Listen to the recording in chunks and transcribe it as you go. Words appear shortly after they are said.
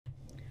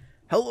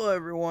Hello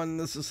everyone,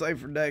 this is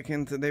Cipher Deck,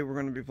 and today we're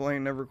going to be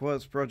playing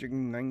Everquest Project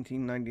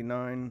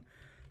 1999.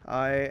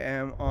 I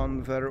am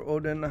on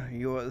Weroden,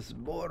 US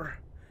border,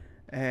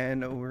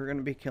 and we're going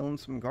to be killing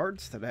some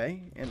guards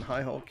today in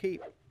High Hall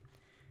Keep.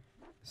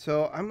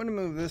 So I'm going to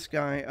move this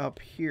guy up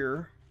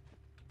here.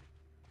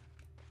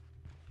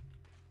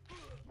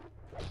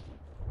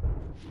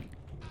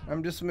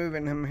 I'm just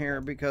moving him here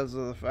because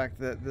of the fact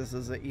that this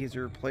is an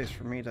easier place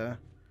for me to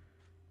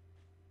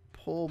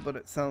pull, but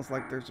it sounds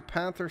like there's a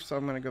panther, so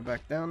I'm going to go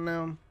back down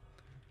now.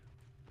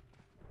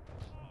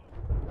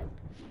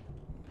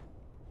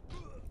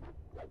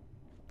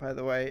 By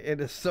the way,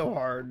 it is so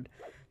hard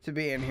to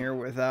be in here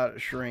without a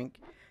shrink.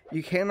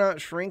 You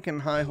cannot shrink in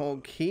High Hall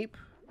Keep.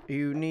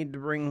 You need to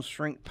bring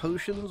shrink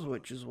potions,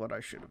 which is what I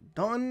should have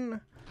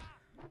done.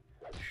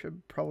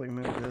 Should probably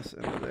move this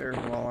into there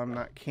while I'm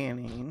not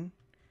canning.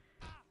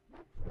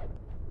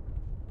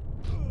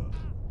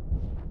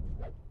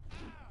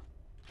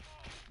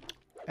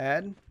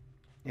 Add.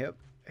 Yep,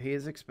 he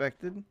is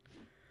expected.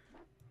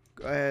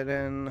 Go ahead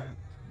and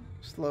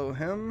slow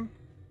him.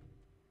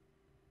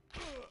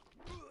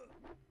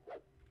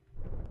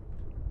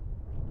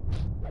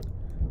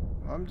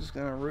 I'm just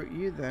gonna root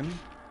you then.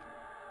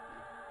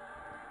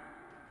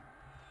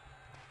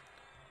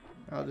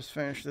 I'll just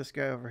finish this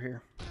guy over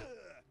here.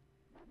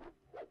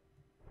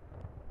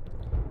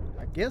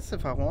 I guess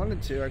if I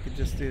wanted to, I could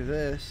just do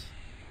this.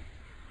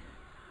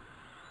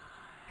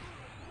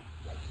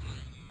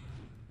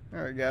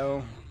 There we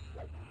go.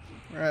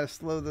 We're gonna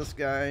slow this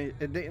guy.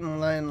 It didn't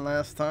land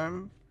last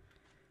time.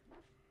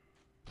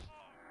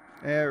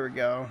 There we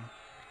go.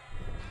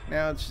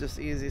 Now it's just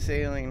easy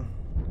sailing.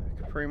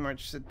 I could pretty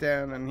much sit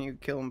down and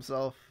he'd kill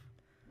himself.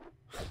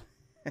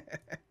 It's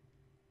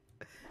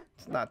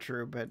not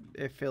true, but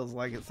it feels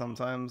like it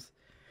sometimes.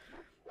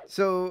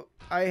 So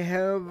I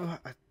have,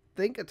 I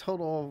think, a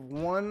total of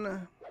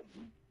 1,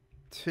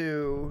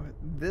 2.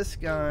 This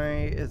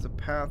guy is a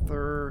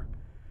panther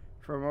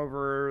from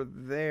over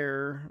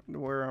there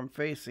where I'm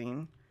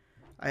facing.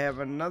 I have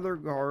another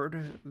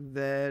guard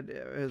that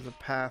is a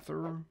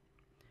panther,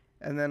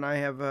 and then I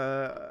have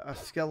a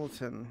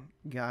skeleton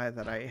guy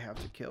that I have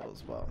to kill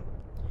as well.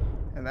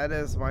 And that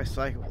is my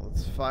cycle.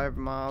 It's 5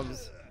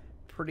 mobs,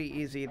 pretty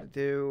easy to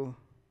do.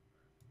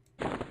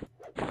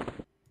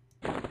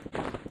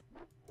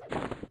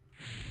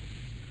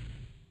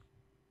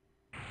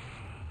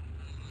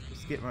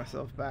 Just get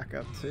myself back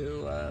up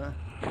to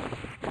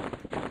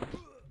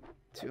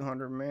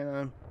 200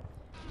 mana.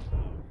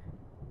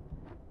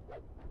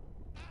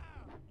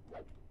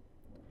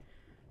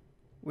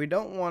 We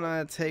don't want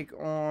to take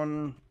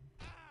on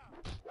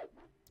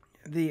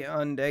the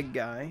undead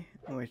guy,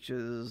 which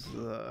is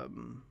a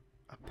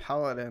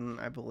paladin,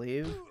 I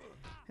believe,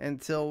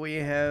 until we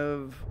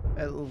have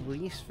at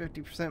least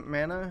 50%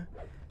 mana,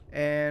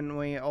 and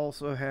we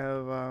also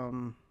have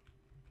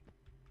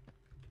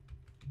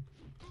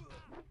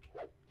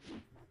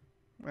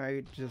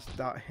I just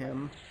dot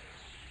him.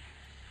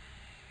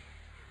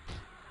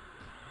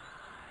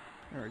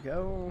 There we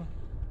go.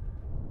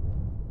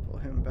 Pull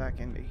him back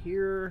into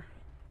here.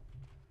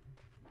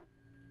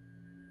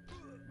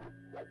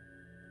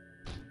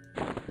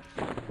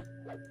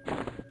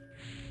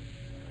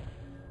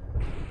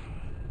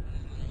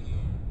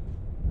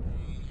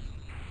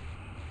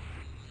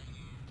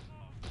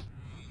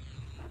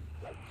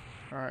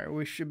 Alright,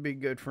 we should be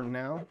good for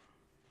now.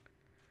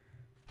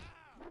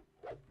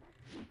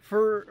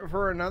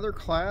 For another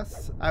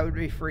class, I would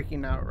be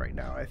freaking out right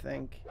now, I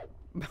think.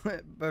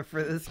 But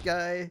for this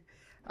guy,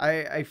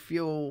 I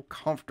feel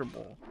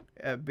comfortable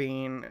at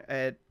being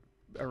at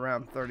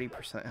around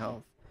 30%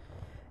 health.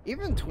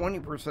 Even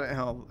 20%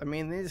 health. I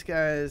mean, these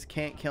guys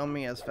can't kill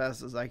me as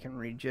fast as I can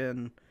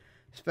regen.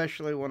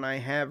 Especially when I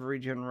have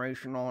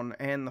regeneration on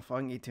and the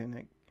fungi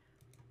tunic.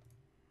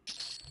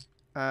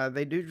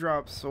 They do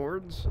drop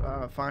swords,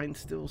 fine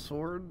steel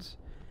swords.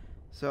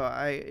 So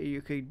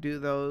you could do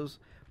those.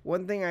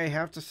 One thing I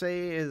have to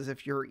say is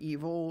if you're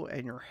evil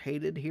and you're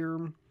hated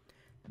here,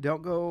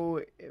 don't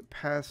go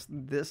past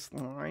this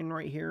line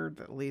right here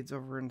that leads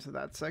over into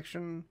that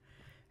section.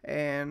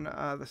 And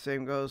the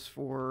same goes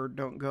for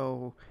don't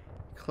go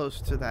close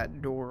to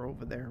that door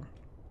over there.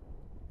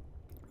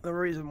 The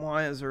reason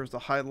why is there's a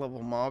high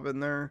level mob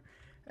in there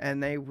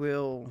and they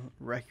will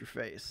wreck your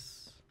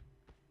face.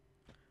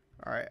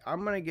 Alright,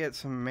 I'm going to get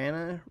some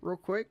mana real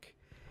quick.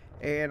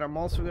 And I'm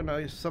also going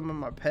to summon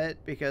my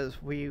pet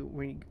because we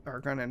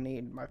are going to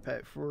need my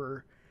pet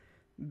for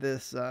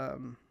this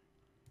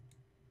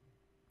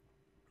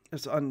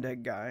this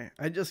undead guy.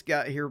 I just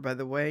got here, by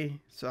the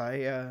way, so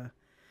I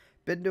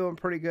been doing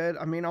pretty good.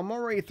 I mean, I'm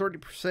already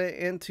 30%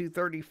 into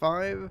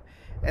 35,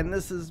 and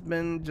this has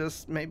been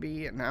just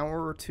maybe an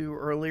hour or two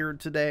earlier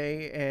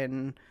today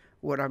and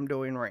what I'm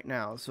doing right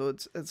now. So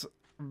it's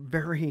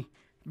very,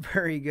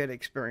 very good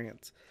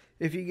experience.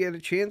 If you get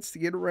a chance to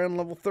get around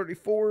level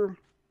 34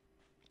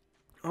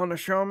 on a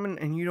shaman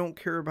and you don't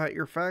care about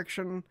your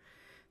faction,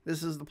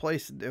 this is the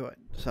place to do it.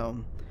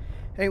 So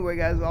anyway,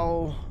 guys,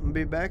 I'll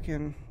be back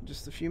in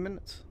just a few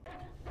minutes.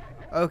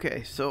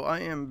 Okay, so I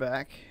am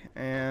back,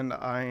 and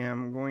I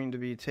am going to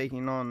be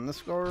taking on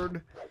this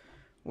guard,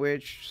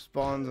 which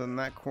spawns in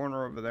that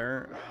corner over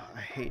there.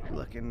 I hate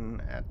looking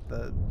at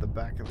the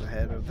back of the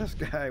head of this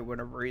guy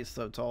whenever he's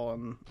so tall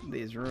in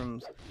these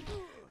rooms.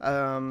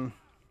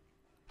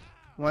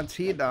 Once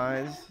he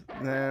dies,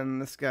 then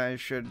this guy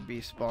should be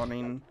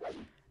spawning,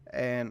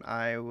 and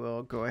I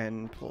will go ahead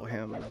and pull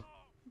him.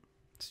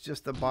 It's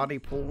just a body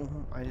pull.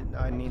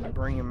 I need to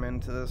bring him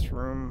into this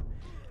room.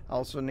 I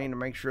also need to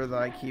make sure that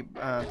I keep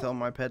telling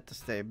my pet to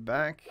stay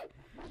back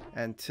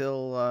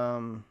until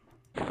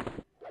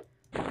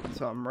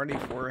so I'm ready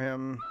for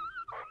him.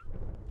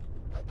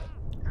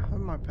 How did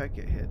my pet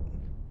get hit?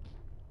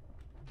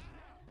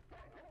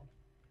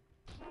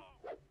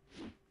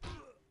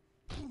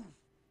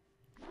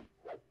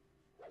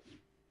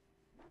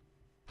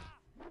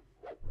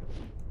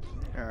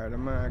 Alright,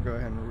 I'm gonna go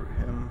ahead and root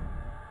him.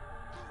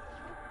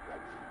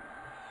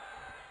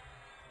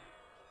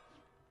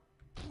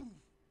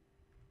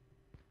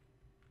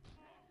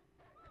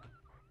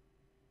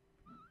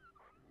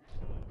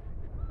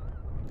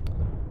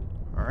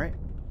 Alright.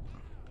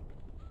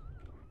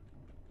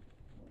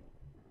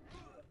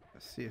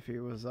 Let's see if he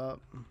was up.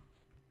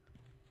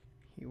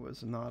 He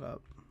was not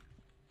up.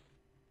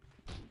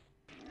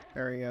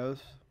 There he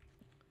goes.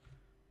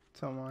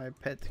 Tell my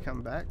pet to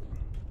come back.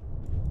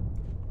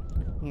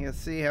 You can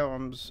see how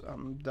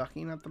I'm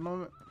ducking at the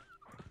moment.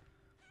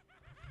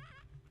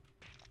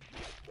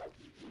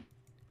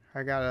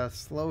 I gotta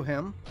slow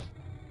him.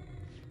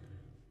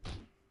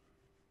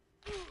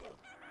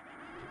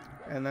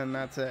 And then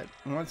that's it.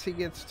 Once he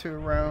gets to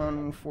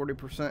around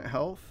 40%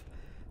 health,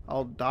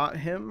 I'll dot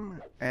him,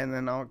 and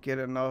then I'll get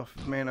enough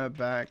mana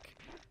back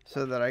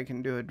so that I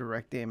can do a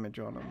direct damage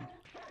on him.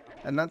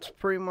 And that's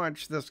pretty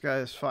much this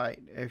guy's fight.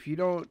 If you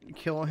don't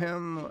kill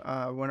him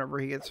whenever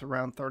he gets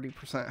around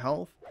 30%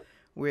 health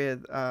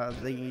with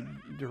the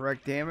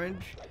direct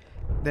damage,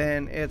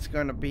 then it's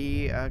going to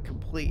be a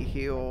complete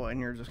heal, and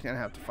you're just going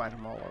to have to fight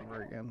him all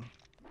over again.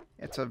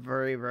 It's a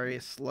very, very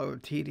slow,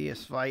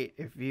 tedious fight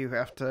if you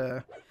have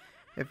to...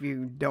 If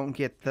you don't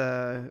get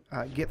the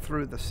get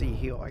through the C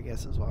heal, I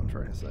guess is what I'm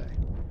trying to say.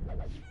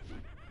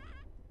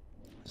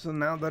 So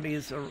now that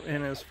he's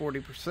in his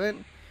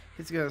 40%,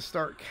 he's going to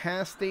start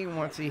casting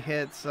once he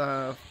hits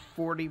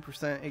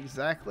 40%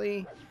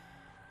 exactly.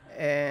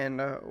 And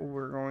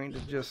we're going to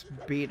just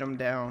beat him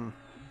down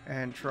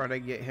and try to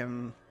get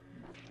him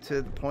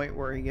to the point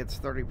where he gets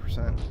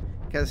 30%.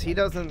 Because he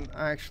doesn't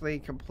actually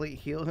complete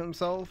heal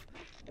himself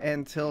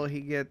until he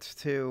gets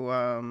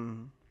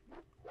to...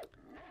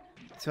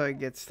 So he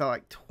gets to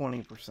like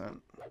 20%.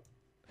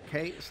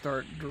 Okay,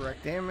 start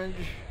direct damage.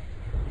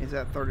 He's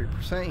at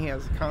 30%. He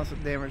has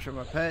constant damage on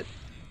my pet,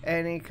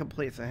 and he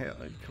completes a heal,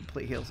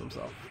 complete heals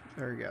himself.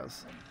 There he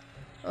goes.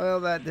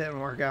 Well, that didn't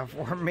work out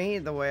for me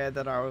the way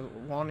that I was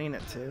wanting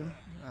it to.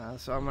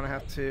 So I'm gonna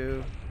have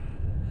to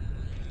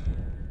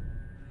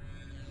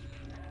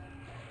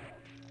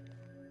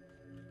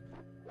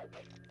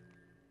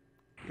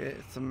get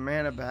some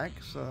mana back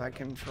so I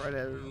can try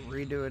to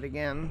redo it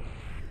again.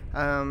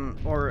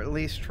 Or at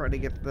least try to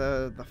get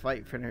the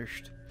fight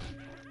finished.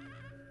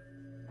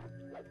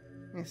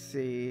 Let's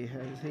see,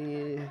 has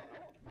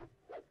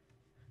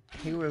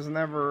he was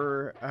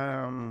never,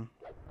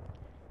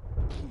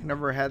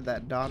 never had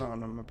that dot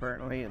on him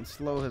apparently, and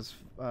slow has,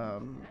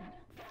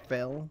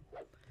 fell.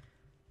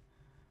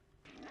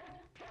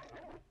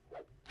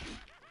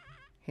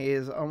 He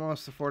is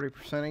almost to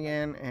 40%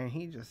 again, and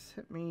he just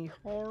hit me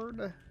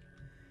hard.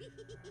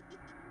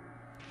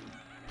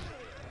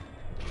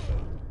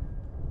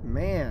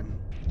 Man,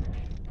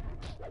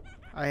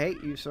 I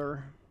hate you,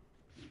 sir.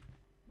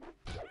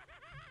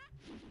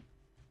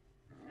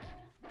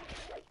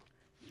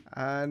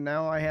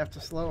 Now I have to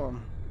slow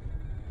him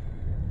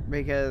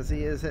because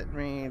he is hitting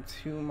me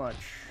too much.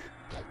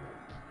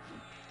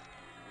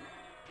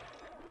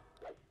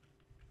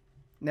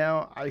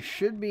 Now, I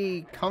should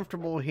be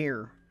comfortable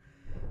here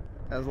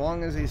as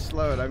long as he's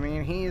slowed. I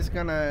mean, he's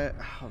gonna...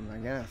 Oh my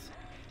goodness.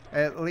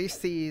 At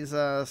least he's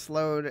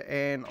slowed,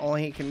 and all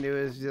he can do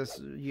is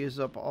just use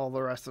up all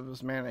the rest of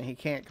his mana. He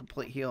can't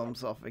complete heal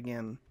himself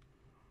again.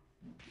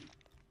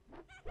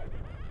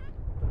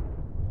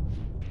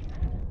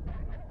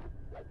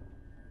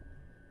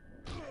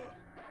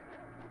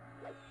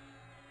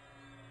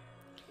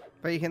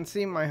 But you can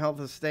see my health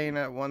is staying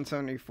at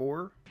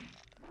 174.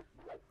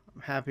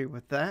 I'm happy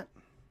with that.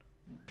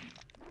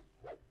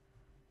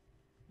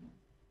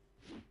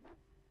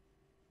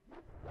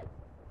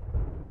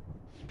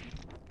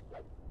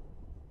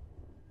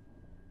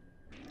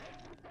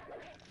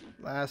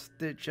 Last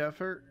ditch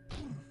effort.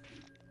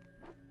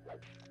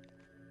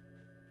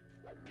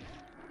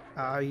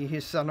 Ah,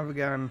 you son of a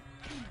gun.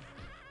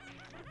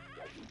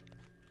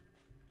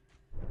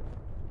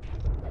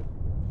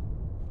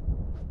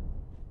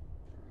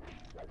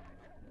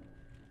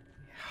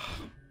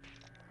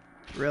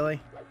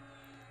 Really?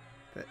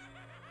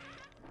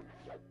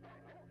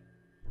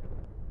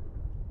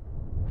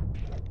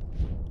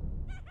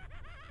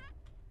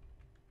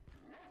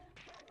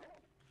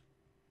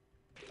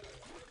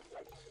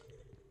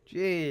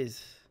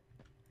 Jeez.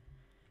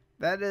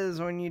 That is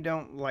when you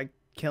don't like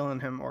killing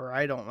him, or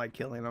I don't like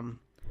killing him.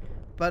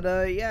 But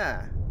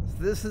yeah,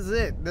 this is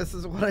it. This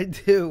is what I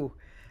do.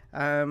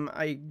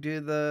 I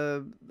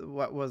do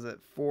what was it,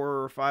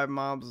 4 or 5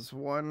 mobs,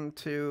 1,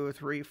 2,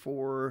 3,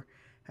 4,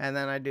 and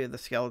then I do the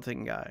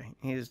skeleton guy.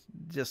 He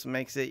just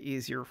makes it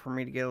easier for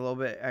me to get a little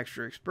bit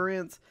extra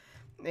experience,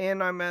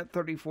 and I'm at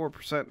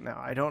 34% now.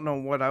 I don't know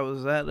what I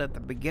was at the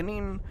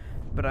beginning,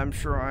 but I'm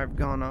sure I've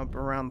gone up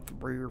around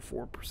 3 or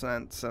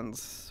 4%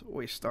 since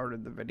we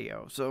started the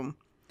video. So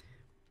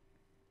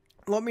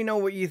let me know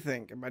what you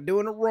think. Am I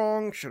doing it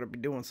wrong? Should I be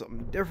doing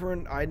something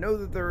different? I know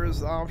that there is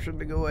the option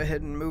to go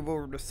ahead and move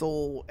over to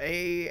Soul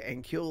A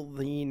and kill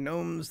the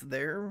gnomes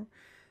there.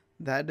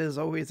 That is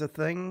always a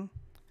thing.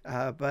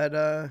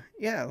 But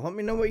yeah, let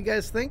me know what you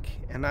guys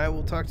think, and I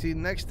will talk to you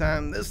next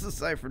time. This is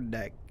Cipher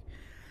Deck.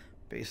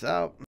 Peace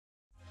out.